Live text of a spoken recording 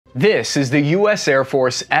This is the US Air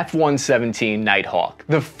Force F-117 Nighthawk,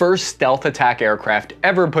 the first stealth attack aircraft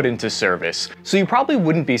ever put into service, so you probably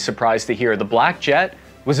wouldn't be surprised to hear the black jet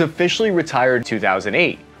was officially retired in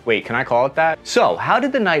 2008. Wait, can I call it that? So, how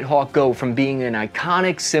did the Nighthawk go from being an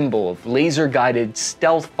iconic symbol of laser-guided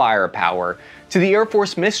stealth firepower to the Air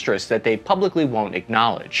Force mistress that they publicly won't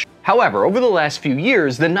acknowledge? However, over the last few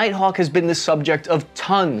years, the Nighthawk has been the subject of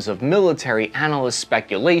tons of military analyst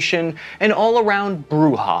speculation and all-around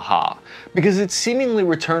brouhaha, because it's seemingly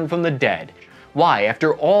returned from the dead. Why,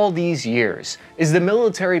 after all these years, is the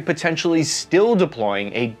military potentially still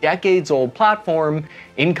deploying a decades-old platform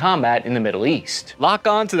in combat in the Middle East? Lock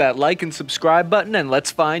on to that like and subscribe button and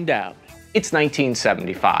let's find out. It's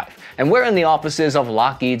 1975, and we're in the offices of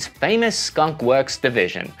Lockheed's famous skunkworks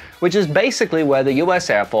division, which is basically where the US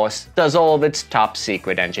Air Force does all of its top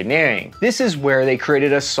secret engineering. This is where they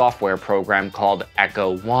created a software program called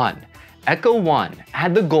Echo 1. Echo 1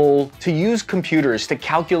 had the goal to use computers to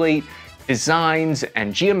calculate designs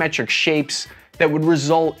and geometric shapes that would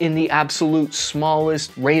result in the absolute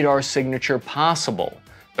smallest radar signature possible.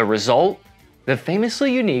 The result? The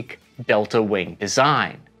famously unique delta wing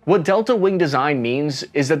design. What delta wing design means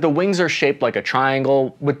is that the wings are shaped like a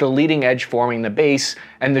triangle, with the leading edge forming the base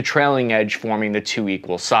and the trailing edge forming the two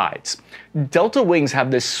equal sides. Delta wings have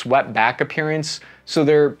this swept back appearance, so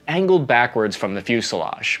they're angled backwards from the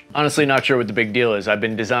fuselage. Honestly, not sure what the big deal is. I've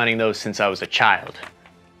been designing those since I was a child.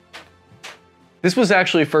 This was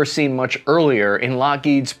actually first seen much earlier in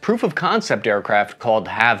Lockheed's proof-of-concept aircraft called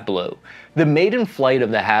Have Blue. The maiden flight of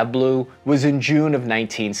the Have Blue was in June of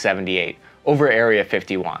 1978, over Area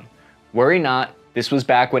 51. Worry not, this was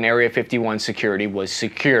back when Area 51 security was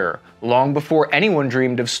secure, long before anyone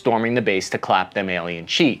dreamed of storming the base to clap them alien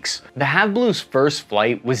cheeks. The Have Blue's first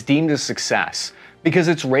flight was deemed a success, because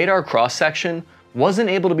its radar cross-section wasn't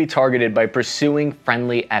able to be targeted by pursuing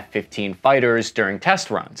friendly F-15 fighters during test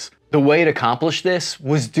runs. The way to accomplish this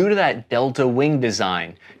was due to that delta wing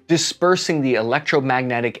design, dispersing the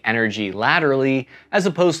electromagnetic energy laterally as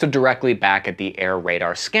opposed to directly back at the air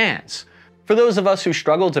radar scans. For those of us who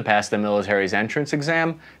struggled to pass the military's entrance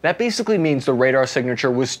exam, that basically means the radar signature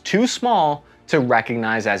was too small to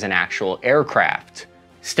recognize as an actual aircraft.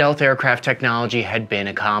 Stealth aircraft technology had been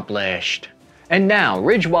accomplished. And now,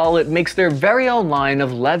 Ridge Wallet makes their very own line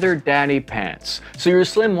of leather daddy pants, so your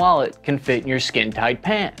slim wallet can fit in your skin-tight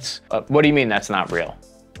pants. What do you mean that's not real?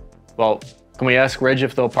 Well, can we ask Ridge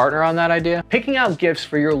if they'll partner on that idea? Picking out gifts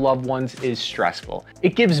for your loved ones is stressful.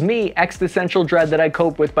 It gives me existential dread that I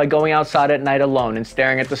cope with by going outside at night alone and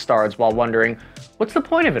staring at the stars while wondering, what's the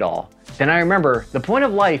point of it all? Then I remember, the point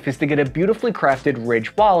of life is to get a beautifully crafted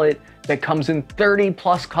Ridge Wallet that comes in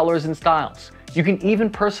 30+ colors and styles. You can even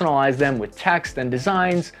personalize them with text and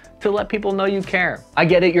designs to let people know you care. I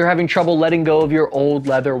get it, you're having trouble letting go of your old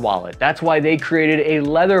leather wallet. That's why they created a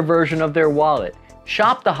leather version of their wallet.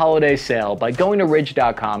 Shop the holiday sale by going to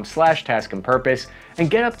ridge.com/taskandpurpose and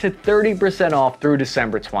get up to 30% off through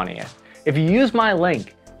December 20th. If you use my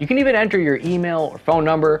link, you can even enter your email or phone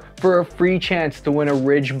number for a free chance to win a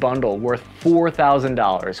Ridge bundle worth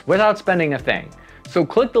 $4,000 without spending a thing. So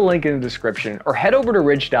click the link in the description or head over to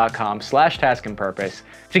ridge.com/taskandpurpose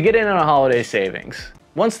to get in on a holiday savings.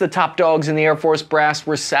 Once the top dogs in the Air Force brass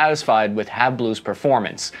were satisfied with Have Blue's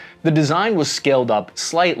performance, the design was scaled up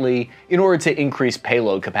slightly in order to increase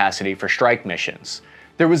payload capacity for strike missions.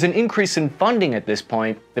 There was an increase in funding at this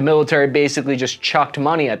point. The military basically just chucked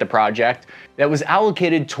money at the project that was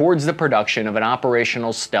allocated towards the production of an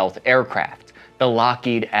operational stealth aircraft, the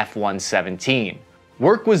Lockheed F-117.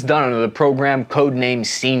 Work was done under the program codenamed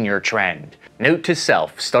Senior Trend. Note to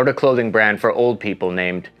self, start a clothing brand for old people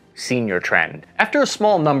named Senior Trend. After a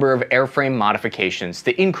small number of airframe modifications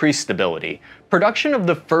to increase stability, production of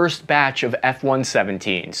the first batch of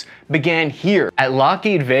F-117s began here at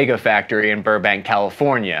Lockheed Vega factory in Burbank,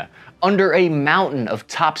 California, under a mountain of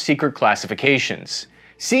top secret classifications.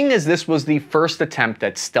 Seeing as this was the first attempt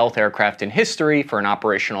at stealth aircraft in history for an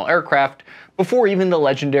operational aircraft, before even the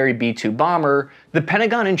legendary B-2 bomber, the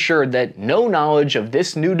Pentagon ensured that no knowledge of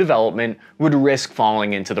this new development would risk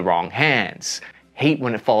falling into the wrong hands. Hate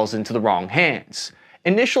when it falls into the wrong hands.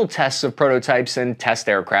 Initial tests of prototypes and test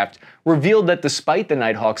aircraft revealed that despite the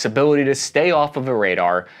Nighthawk's ability to stay off of a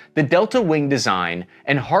radar, the delta wing design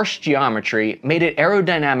and harsh geometry made it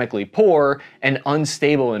aerodynamically poor and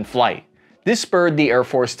unstable in flight. This spurred the Air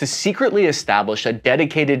Force to secretly establish a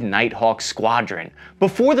dedicated Nighthawk squadron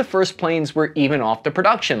before the first planes were even off the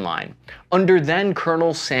production line, under then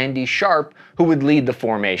Colonel Sandy Sharpe, who would lead the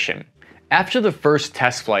formation. After the first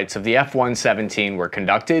test flights of the F-117 were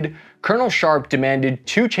conducted, Colonel Sharpe demanded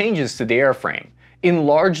two changes to the airframe.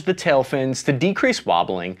 enlarge the tail fins to decrease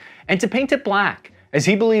wobbling, and to paint it black, as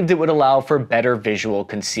he believed it would allow for better visual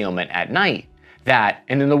concealment at night. That,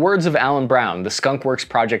 and in the words of Alan Brown, the skunkworks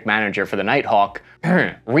project manager for the Nighthawk,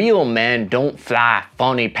 real men don't fly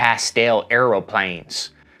funny pastel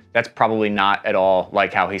aeroplanes. That's probably not at all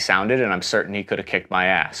like how he sounded, and I'm certain he could have kicked my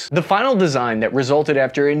ass. The final design that resulted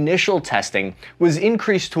after initial testing was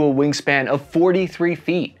increased to a wingspan of 43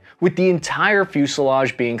 feet, with the entire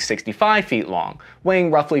fuselage being 65 feet long,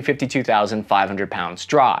 weighing roughly 52,500 pounds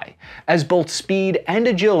dry. As both speed and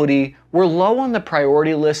agility were low on the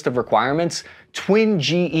priority list of requirements, twin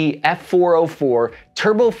GE F404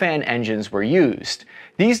 turbofan engines were used.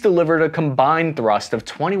 These delivered a combined thrust of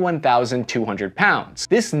 21,200 pounds.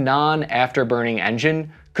 This non-afterburning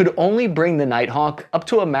engine could only bring the Nighthawk up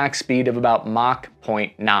to a max speed of about Mach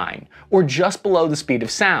 0.9, or just below the speed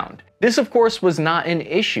of sound. This of course was not an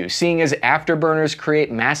issue, seeing as afterburners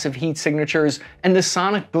create massive heat signatures, and the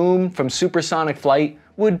sonic boom from supersonic flight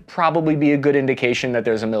would probably be a good indication that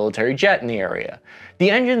there's a military jet in the area.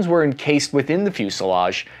 The engines were encased within the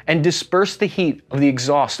fuselage and dispersed the heat of the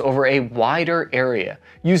exhaust over a wider area,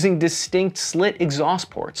 using distinct slit exhaust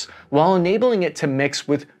ports, while enabling it to mix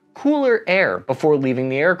with cooler air before leaving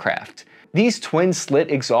the aircraft. These twin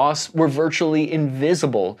slit exhausts were virtually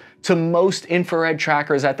invisible to most infrared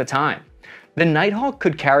trackers at the time. The Nighthawk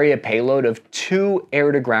could carry a payload of 2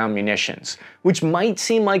 air-to-ground munitions, which might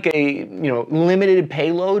seem like a limited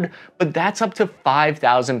payload, but that's up to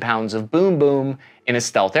 5,000 pounds of boom boom in a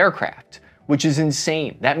stealth aircraft, which is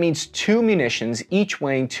insane. That means 2 munitions, each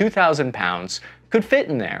weighing 2,000 pounds, could fit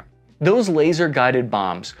in there. Those laser-guided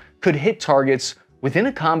bombs could hit targets within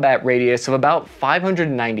a combat radius of about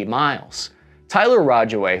 590 miles. Tyler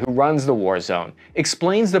Rodgeway, who runs the war zone,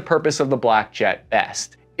 explains the purpose of the Black Jet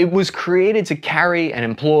best. It was created to carry and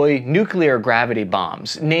employ nuclear gravity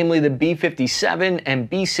bombs, namely the B-57 and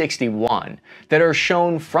B-61, that are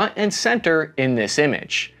shown front and center in this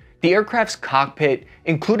image. The aircraft's cockpit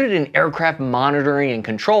included an aircraft monitoring and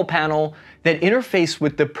control panel that interfaced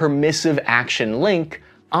with the permissive action link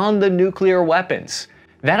on the nuclear weapons.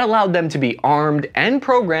 That allowed them to be armed and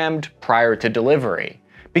programmed prior to delivery.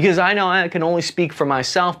 Because I know I can only speak for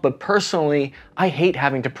myself, but personally, I hate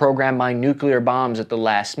having to program my nuclear bombs at the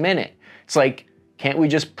last minute. It's like, can't we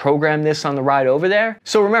just program this on the ride over there?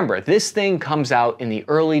 So remember, this thing comes out in the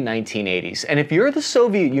early 1980s, and if you're the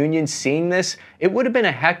Soviet Union seeing this, it would have been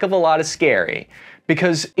a heck of a lot of scary,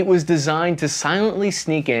 because it was designed to silently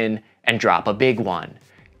sneak in and drop a big one,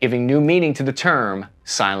 giving new meaning to the term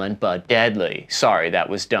silent but deadly. Sorry, that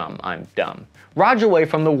was dumb. I'm dumb. Rodgeway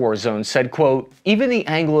from the war zone said, quote, "Even the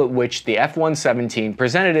angle at which the F-117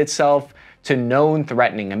 presented itself to known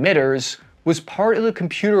threatening emitters was part of the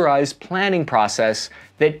computerized planning process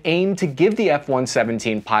that aimed to give the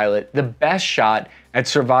F-117 pilot the best shot at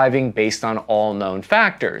surviving based on all known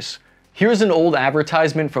factors." Here's an old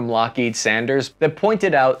advertisement from Lockheed Sanders that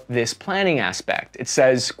pointed out this planning aspect. It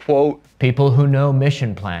says, quote, "People who know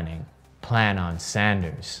mission planning plan on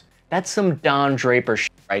Sanders." That's some Don Draper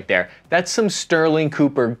shit right there. That's some Sterling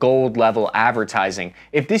Cooper gold level advertising.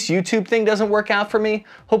 If this YouTube thing doesn't work out for me,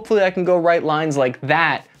 hopefully I can go write lines like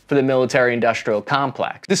that for the military-industrial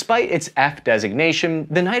complex. Despite its F designation,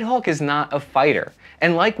 the Nighthawk is not a fighter,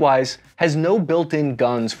 and likewise has no built-in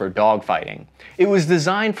guns for dogfighting. It was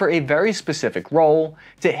designed for a very specific role,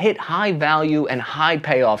 to hit high-value and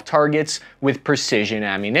high-payoff targets with precision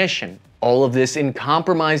ammunition. All of this in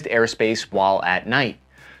compromised airspace while at night.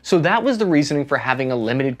 So that was the reasoning for having a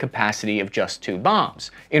limited capacity of just 2 bombs.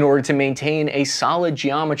 In order to maintain a solid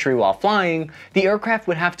geometry while flying, the aircraft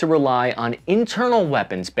would have to rely on internal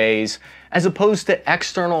weapons bays as opposed to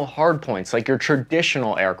external hardpoints like your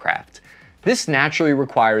traditional aircraft. This naturally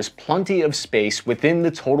requires plenty of space within the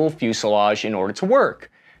total fuselage in order to work.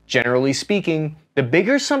 Generally speaking, the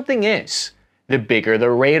bigger something is, the bigger the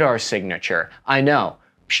radar signature. I know.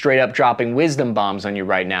 Straight up dropping wisdom bombs on you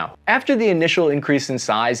right now. After the initial increase in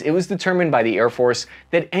size, it was determined by the Air Force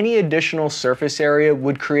that any additional surface area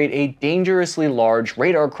would create a dangerously large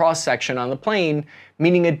radar cross-section on the plane,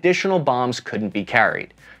 meaning additional bombs couldn't be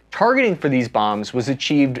carried. Targeting for these bombs was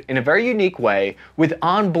achieved in a very unique way with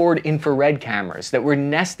onboard infrared cameras that were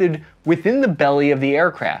nested within the belly of the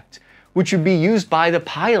aircraft, which would be used by the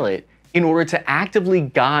pilot in order to actively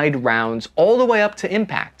guide rounds all the way up to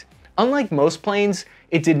impact. Unlike most planes,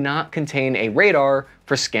 it did not contain a radar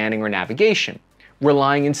for scanning or navigation,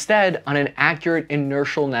 relying instead on an accurate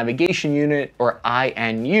inertial navigation unit, or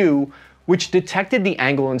INU, which detected the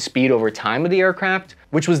angle and speed over time of the aircraft,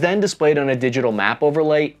 which was then displayed on a digital map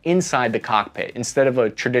overlay inside the cockpit instead of a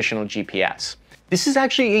traditional GPS. This is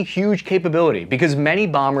actually a huge capability because many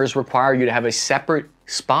bombers require you to have a separate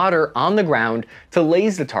spotter on the ground to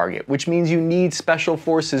laze the target, which means you need special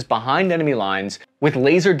forces behind enemy lines with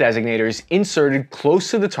laser designators inserted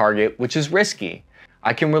close to the target, which is risky.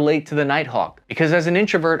 I can relate to the Nighthawk because as an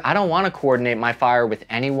introvert, I don't want to coordinate my fire with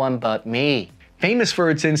anyone but me. Famous for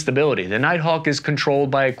its instability, the Nighthawk is controlled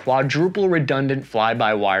by a quadruple redundant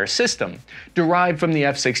fly-by-wire system, derived from the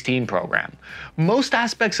F-16 program. Most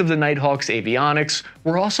aspects of the Nighthawk's avionics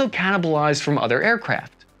were also cannibalized from other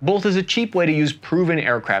aircraft, both as a cheap way to use proven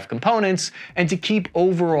aircraft components and to keep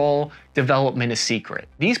overall development a secret.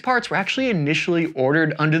 These parts were actually initially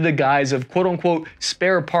ordered under the guise of quote-unquote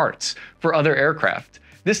spare parts for other aircraft.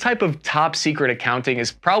 This type of top secret accounting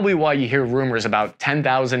is probably why you hear rumors about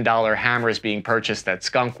 $10,000 hammers being purchased at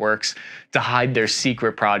skunkworks to hide their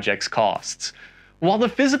secret project's costs. While the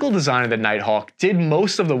physical design of the Nighthawk did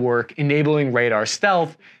most of the work enabling radar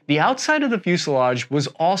stealth, the outside of the fuselage was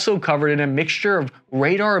also covered in a mixture of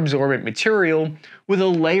radar-absorbent material with a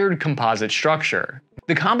layered composite structure.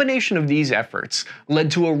 The combination of these efforts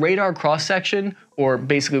led to a radar cross-section, or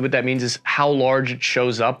basically what that means is how large it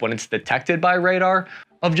shows up when it's detected by radar,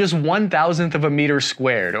 of just 1,000th of a meter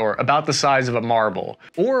squared, or about the size of a marble,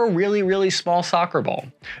 or a really small soccer ball.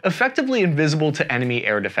 Effectively invisible to enemy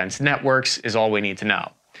air defense networks is all we need to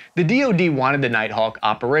know. The DoD wanted the Nighthawk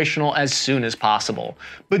operational as soon as possible,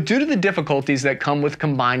 but due to the difficulties that come with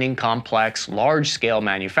combining complex, large-scale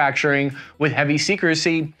manufacturing with heavy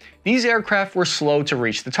secrecy, these aircraft were slow to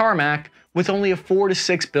reach the tarmac, with only 4 to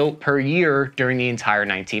 6 built per year during the entire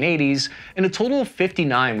 1980s, and a total of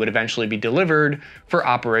 59 would eventually be delivered for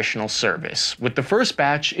operational service, with the first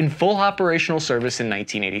batch in full operational service in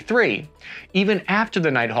 1983. Even after the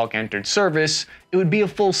Nighthawk entered service, it would be a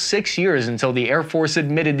full 6 years until the Air Force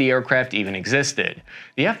admitted the aircraft even existed.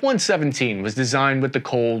 The F-117 was designed with the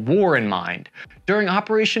Cold War in mind. During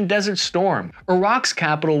Operation Desert Storm, Iraq's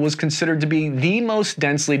capital was considered to be the most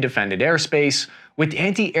densely defended airspace, with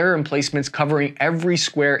anti-air emplacements covering every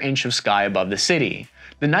square inch of sky above the city.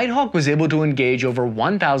 The Nighthawk was able to engage over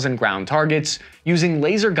 1,000 ground targets using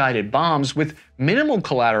laser-guided bombs with minimal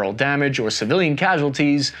collateral damage or civilian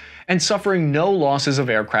casualties, and suffering no losses of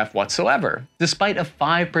aircraft whatsoever, despite a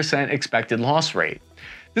 5% expected loss rate.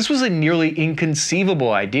 This was a nearly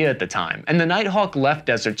inconceivable idea at the time, and the Nighthawk left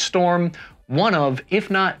Desert Storm one of,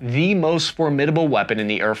 if not the most formidable weapon in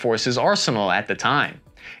the Air Force's arsenal at the time.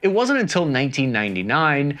 It wasn't until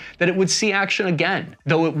 1999 that it would see action again,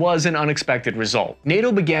 though it was an unexpected result.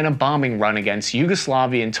 NATO began a bombing run against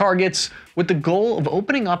Yugoslavian targets with the goal of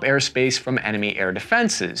opening up airspace from enemy air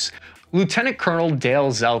defenses. Lieutenant Colonel Dale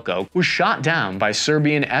Zelko was shot down by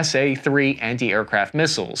Serbian SA-3 anti-aircraft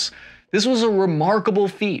missiles. This was a remarkable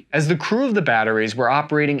feat, as the crew of the batteries were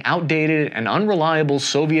operating outdated and unreliable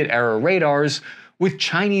Soviet-era radars with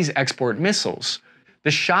Chinese export missiles.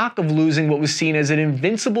 The shock of losing what was seen as an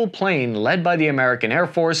invincible plane led by the American Air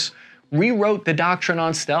Force rewrote the doctrine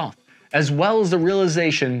on stealth, as well as the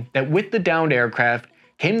realization that with the downed aircraft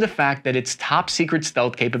came the fact that its top secret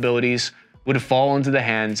stealth capabilities would fall into the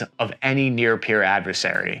hands of any near-peer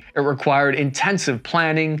adversary. It required intensive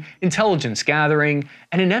planning, intelligence gathering,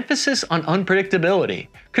 and an emphasis on unpredictability.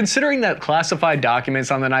 Considering that classified documents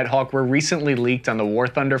on the Nighthawk were recently leaked on the War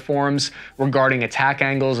Thunder forums regarding attack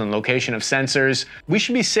angles and location of sensors, we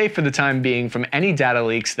should be safe for the time being from any data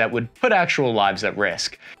leaks that would put actual lives at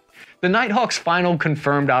risk. The Nighthawk's final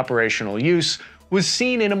confirmed operational use was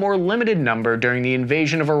seen in a more limited number during the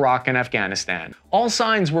invasion of Iraq and Afghanistan. All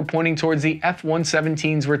signs were pointing towards the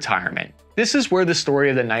F-117's retirement. This is where the story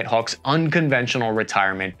of the Nighthawk's unconventional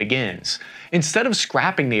retirement begins. Instead of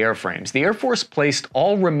scrapping the airframes, the Air Force placed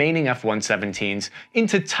all remaining F-117s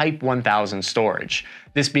into Type 1000 storage,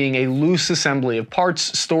 this being a loose assembly of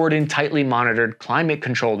parts stored in tightly monitored,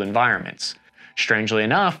 climate-controlled environments. Strangely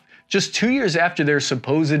enough, just 2 years after their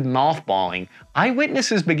supposed mothballing,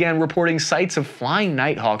 eyewitnesses began reporting sights of flying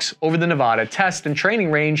Nighthawks over the Nevada test and training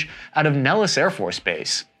range out of Nellis Air Force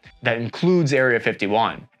Base. That includes Area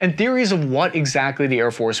 51. And theories of what exactly the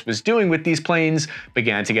Air Force was doing with these planes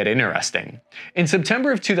began to get interesting. In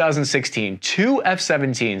September of 2016, 2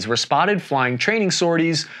 F-17s were spotted flying training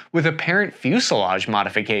sorties with apparent fuselage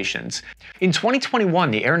modifications. In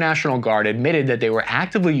 2021, the Air National Guard admitted that they were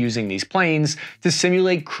actively using these planes to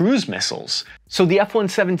simulate cruise missiles. So the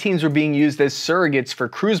F-117s were being used as surrogates for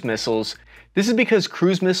cruise missiles. This is because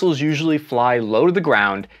cruise missiles usually fly low to the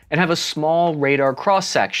ground and have a small radar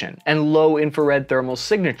cross-section and low infrared thermal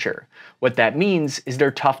signature. What that means is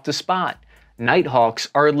they're tough to spot. Nighthawks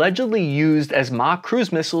are allegedly used as mock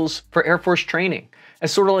cruise missiles for Air Force training,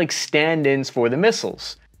 as sort of like stand-ins for the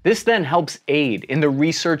missiles. This then helps aid in the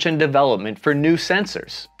research and development for new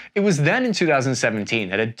sensors. It was then in 2017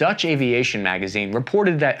 that a Dutch aviation magazine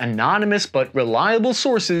reported that anonymous but reliable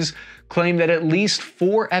sources claimed that at least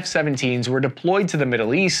 4 F-17s were deployed to the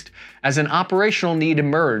Middle East as an operational need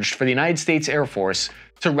emerged for the United States Air Force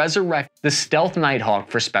to resurrect the stealth Nighthawk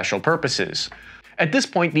for special purposes. At this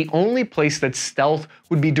point, the only place that stealth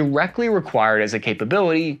would be directly required as a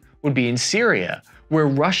capability would be in Syria, where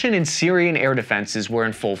Russian and Syrian air defenses were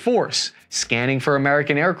in full force, scanning for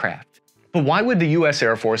American aircraft. But why would the US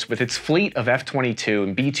Air Force, with its fleet of F-22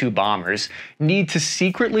 and B-2 bombers, need to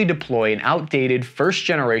secretly deploy an outdated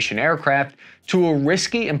first-generation aircraft to a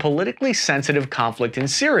risky and politically sensitive conflict in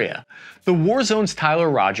Syria? The War Zone's Tyler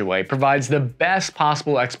Rodgeway provides the best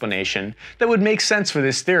possible explanation that would make sense for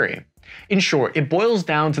this theory. In short, it boils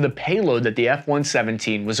down to the payload that the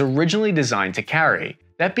F-117 was originally designed to carry,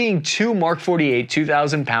 that being 2 Mark 48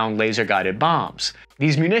 2,000-pound laser-guided bombs.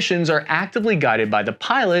 These munitions are actively guided by the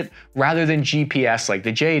pilot rather than GPS like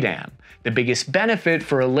the JDAM. The biggest benefit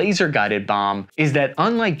for a laser-guided bomb is that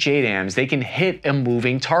unlike JDAMs, they can hit a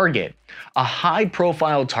moving target, a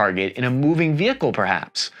high-profile target in a moving vehicle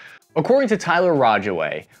perhaps. According to Tyler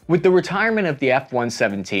Rodgeway, with the retirement of the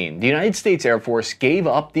F-117, the United States Air Force gave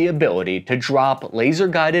up the ability to drop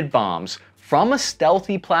laser-guided bombs from a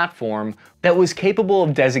stealthy platform that was capable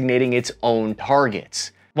of designating its own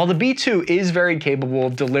targets. While the B-2 is very capable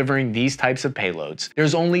of delivering these types of payloads,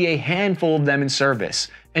 there's only a handful of them in service,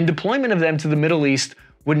 and deployment of them to the Middle East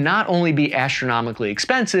would not only be astronomically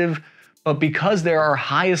expensive, but because they're our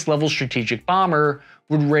highest level strategic bomber,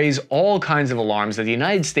 would raise all kinds of alarms that the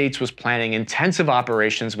United States was planning intensive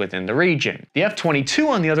operations within the region. The F-22,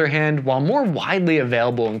 on the other hand, while more widely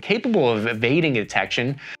available and capable of evading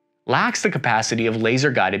detection, lacks the capacity of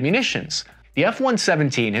laser-guided munitions. The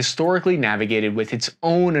F-117 historically navigated with its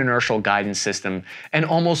own inertial guidance system and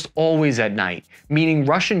almost always at night, meaning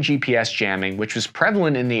Russian GPS jamming, which was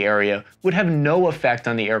prevalent in the area, would have no effect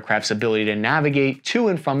on the aircraft's ability to navigate to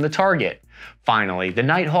and from the target. Finally, the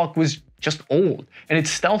Nighthawk was just old, and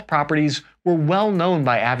its stealth properties were well known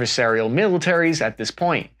by adversarial militaries at this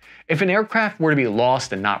point. If an aircraft were to be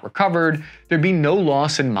lost and not recovered, there'd be no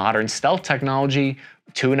loss in modern stealth technology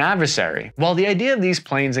to an adversary. While the idea of these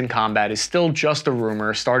planes in combat is still just a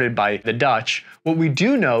rumor started by the Dutch, what we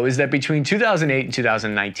do know is that between 2008 and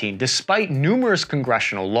 2019, despite numerous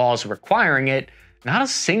congressional laws requiring it, not a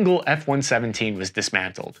single F-117 was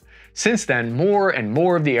dismantled. Since then, more and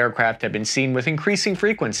more of the aircraft have been seen with increasing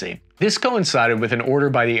frequency. This coincided with an order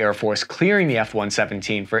by the Air Force clearing the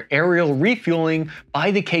F-117 for aerial refueling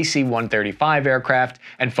by the KC-135 aircraft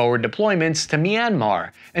and forward deployments to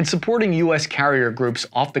Myanmar and supporting US carrier groups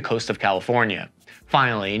off the coast of California.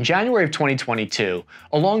 Finally, in January of 2022,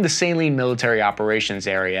 along the Saline military operations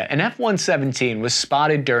area, an F-117 was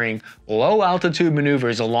spotted during low-altitude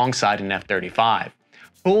maneuvers alongside an F-35,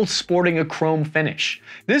 both sporting a chrome finish.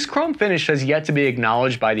 This chrome finish has yet to be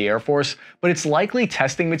acknowledged by the Air Force, but it's likely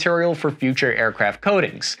testing material for future aircraft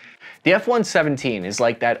coatings. The F-117 is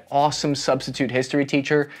like that awesome substitute history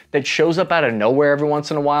teacher that shows up out of nowhere every once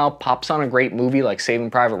in a while, pops on a great movie like Saving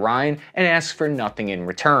Private Ryan, and asks for nothing in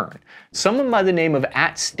return. Someone by the name of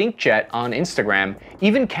 @StinkJet on Instagram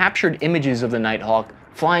even captured images of the Nighthawk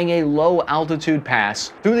flying a low-altitude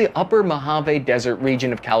pass through the upper Mojave Desert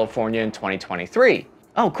region of California in 2023.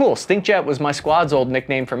 Oh cool, StinkJet was my squad's old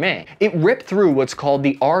nickname for me. It ripped through what's called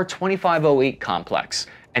the R-2508 complex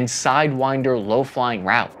and Sidewinder low-flying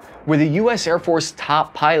route, where the US Air Force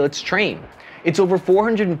top pilots train. It's over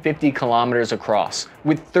 450 kilometers across,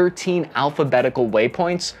 with 13 alphabetical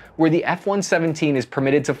waypoints, where the F-117 is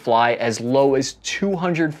permitted to fly as low as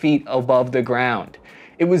 200 feet above the ground.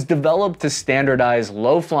 It was developed to standardize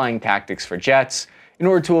low-flying tactics for jets, in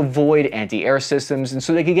order to avoid anti-air systems and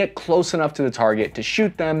so they could get close enough to the target to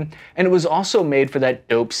shoot them, and it was also made for that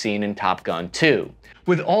dope scene in Top Gun 2.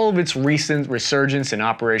 With all of its recent resurgence in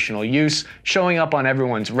operational use showing up on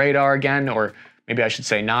everyone's radar again, or maybe I should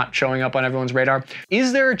say not showing up on everyone's radar,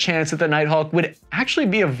 is there a chance that the Nighthawk would actually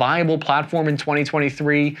be a viable platform in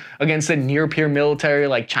 2023 against a near-peer military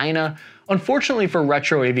like China? Unfortunately for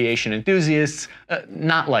retro aviation enthusiasts,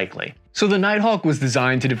 not likely. So the Nighthawk was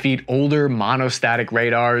designed to defeat older monostatic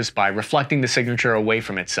radars by reflecting the signature away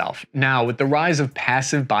from itself. Now, with the rise of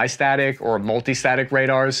passive bistatic or multistatic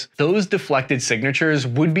radars, those deflected signatures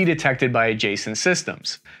would be detected by adjacent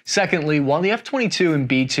systems. Secondly, while the F-22 and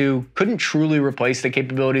B-2 couldn't truly replace the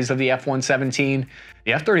capabilities of the F-117,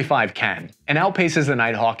 the F-35 can, and outpaces the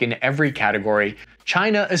Nighthawk in every category,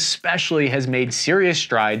 China especially has made serious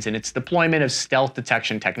strides in its deployment of stealth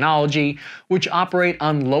detection technology, which operate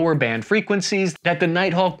on lower band frequencies that the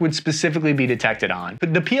Nighthawk would specifically be detected on.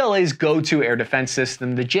 But the PLA's go-to air defense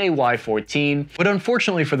system, the JY-14, would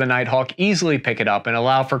unfortunately for the Nighthawk easily pick it up and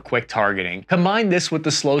allow for quick targeting. Combine this with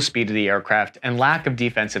the slow speed of the aircraft and lack of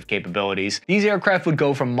defensive capabilities, these aircraft would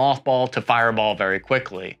go from mothball to fireball very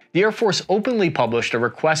quickly. The Air Force openly published a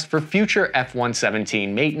request for future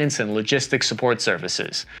F-117 maintenance and logistics support services.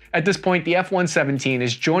 At this point, the F-117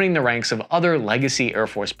 is joining the ranks of other legacy Air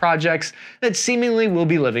Force projects that seemingly will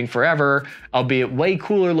be living forever, albeit way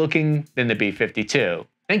cooler looking than the B-52.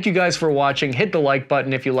 Thank you guys for watching. Hit the like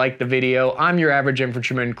button if you liked the video. I'm your average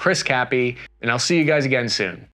infantryman, Chris Cappy, and I'll see you guys again soon.